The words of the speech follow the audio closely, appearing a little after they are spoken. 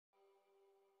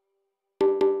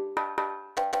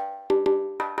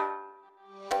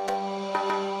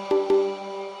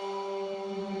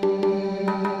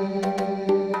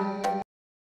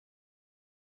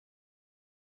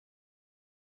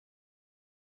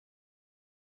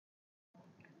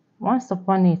Once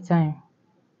upon a time,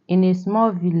 in a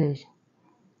small village,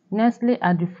 nestled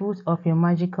at the foot of a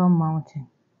magical mountain,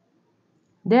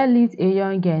 there lived a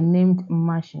young girl named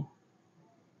Mmachi.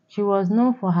 She was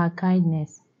known for her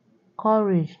kindness,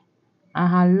 courage,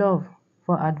 and her love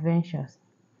for adventures.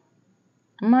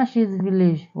 Mmachi's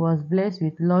village was blessed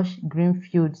with lush green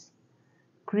fields,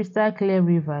 crystal clear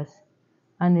rivers,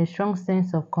 and a strong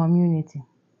sense of community.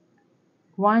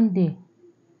 One day,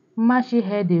 Mmachi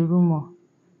heard a rumor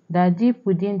that deep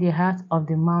within the heart of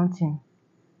the mountain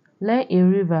lay a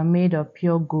river made of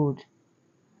pure gold.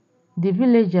 The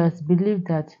villagers believed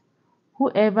that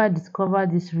whoever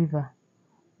discovered this river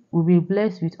would be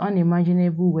blessed with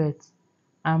unimaginable wealth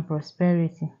and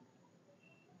prosperity.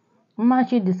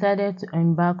 Mmachi decided to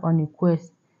embark on a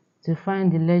quest to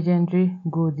find the legendary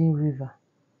Golden River.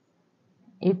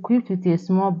 Equipped with a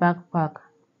small backpack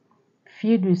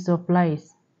filled with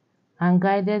supplies and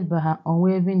guided by her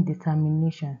unwavering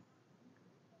determination,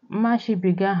 Mmachi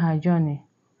began her journey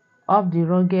up the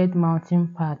rugged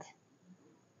mountain path.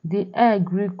 The air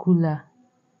grew cooler,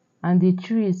 and the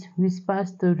trees whispered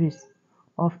stories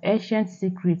of ancient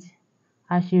secrets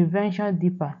as she ventured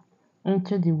deeper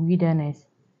into the wilderness.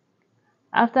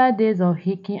 After days of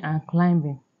hiking and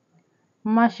climbing,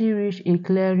 Mmachi reached a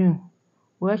clearing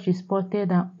where she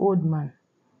spotted an old man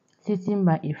sitting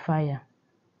by a fire.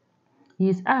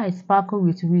 His eyes sparkled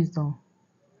with wisdom,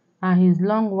 and his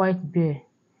long white beard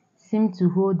seemed to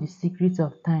hold the secrets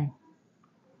of time.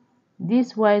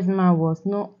 This wise man was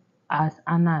known as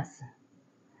Anas,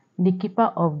 the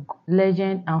keeper of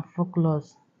legend and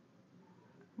folklores.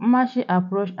 Mmachi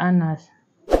approached Anas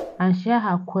and shared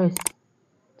her quest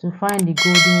to find the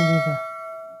Golden River.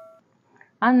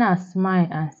 Anas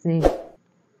smiled and said,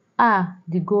 "Ah,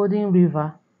 the Golden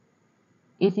River.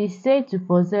 It is said to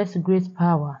possess great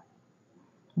power,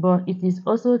 but it is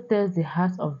also tests the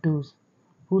hearts of those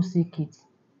who seek it.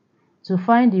 To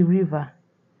find the river,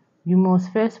 you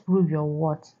must first prove your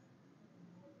worth."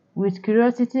 With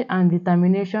curiosity and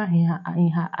determination in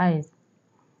her eyes,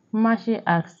 Mmachi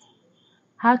asked,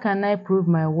 "How can I prove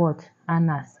my worth,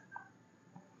 Anas?"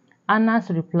 Anas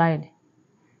replied,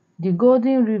 "The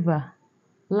Golden River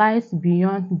lies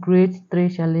beyond great three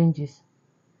challenges.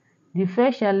 The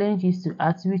first challenge is to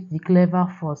outwit the clever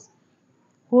fox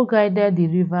who guided the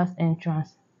river's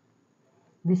entrance.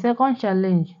 The second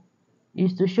challenge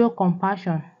is to show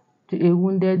compassion to a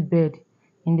wounded bird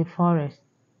in the forest.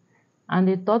 And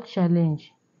the third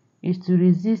challenge is to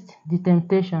resist the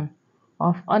temptation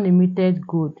of unlimited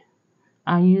gold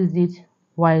and use it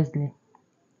wisely."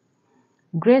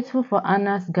 Grateful for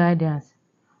Anna's guidance,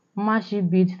 Mmachi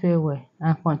bid farewell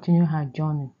and continued her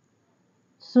journey.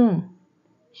 Soon,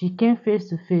 she came face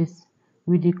to face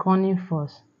with the cunning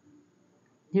fox.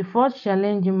 The fox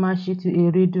challenged Mmachi to a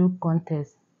riddle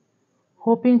contest,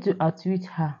 hoping to outwit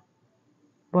her.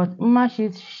 But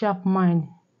Mmachi's sharp mind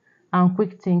and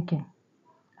quick thinking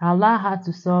allowed her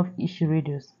to solve each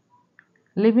riddle,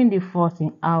 leaving the fox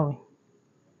in awe.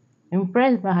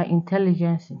 Impressed by her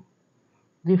intelligence,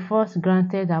 the fox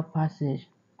granted her passage.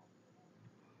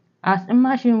 As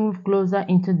Mmachi moved closer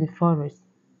into the forest,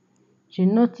 she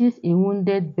noticed a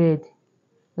wounded bird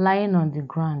lying on the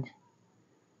ground.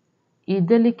 Its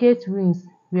delicate wings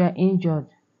were injured,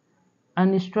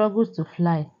 and it struggled to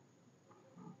fly.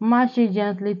 Mmachi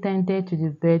gently tended to the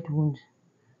bird wound,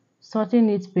 soothing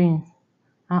its pain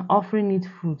and offering it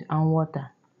food and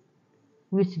water.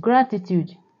 With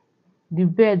gratitude, the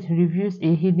bird reveals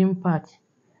a hidden path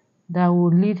that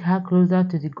would lead her closer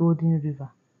to the Golden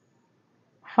River.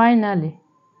 Finally,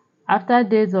 after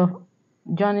days of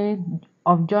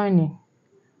journeying,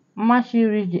 Mmachi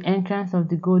reached the entrance of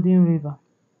the Golden River.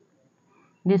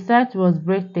 The sight was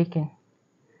breathtaking.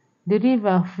 The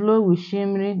river flowed with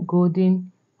shimmering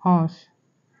golden horns,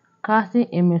 casting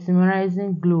a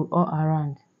mesmerizing glow all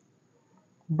around.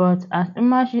 But as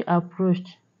Mmachi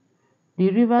approached, the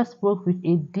river spoke with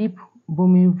a deep,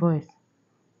 booming voice.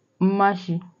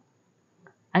 "Mmachi,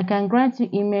 I can grant you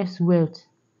immense wealth,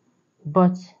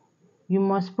 but you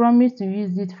must promise to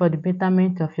use it for the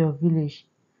betterment of your village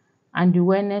and the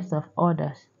wellness of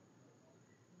others."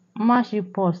 Mmachi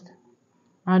paused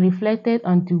and reflected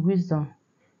on the wisdom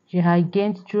she had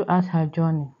gained throughout her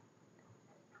journey.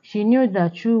 She knew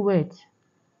that true wealth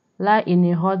lay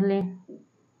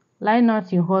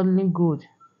not in hoarding gold,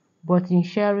 but in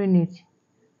sharing it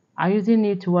and using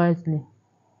it wisely.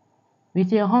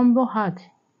 With a humble heart,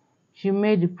 she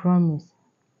made the promise.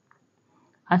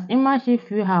 As Mmachi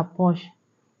filled her pouch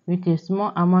with a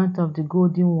small amount of the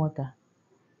golden water,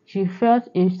 she felt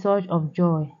a surge of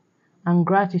joy and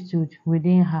gratitude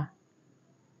within her.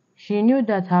 She knew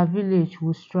that her village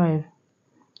would thrive,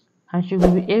 and she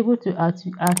will be able to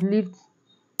uplift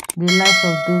the lives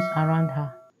of those around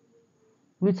her.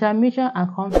 With her mission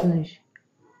accomplished,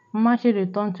 Mmachi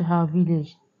returned to her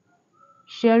village,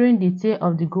 sharing the tale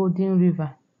of the Golden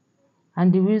River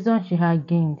and the wisdom she had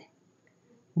gained.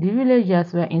 The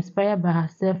villagers were inspired by her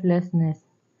selflessness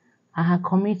and her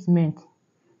commitment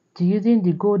to using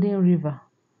the Golden River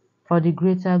for the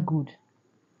greater good.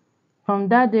 From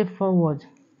that day forward,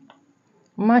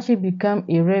 Mmachi became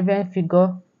a reverend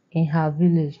figure in her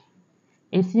village,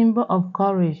 a symbol of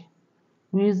courage,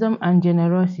 wisdom, and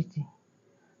generosity.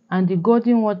 And the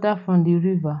golden water from the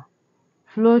river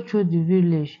flowed through the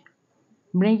village,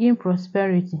 bringing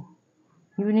prosperity,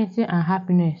 unity, and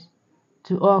happiness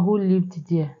to all who lived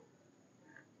there.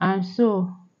 And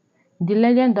so, the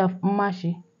legend of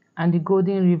Mmachi and the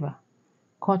Golden River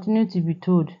continued to be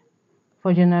told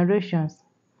for generations,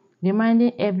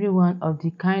 reminding everyone of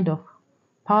the kind of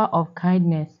power of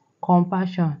kindness,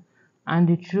 compassion, and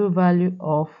the true value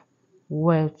of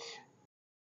wealth.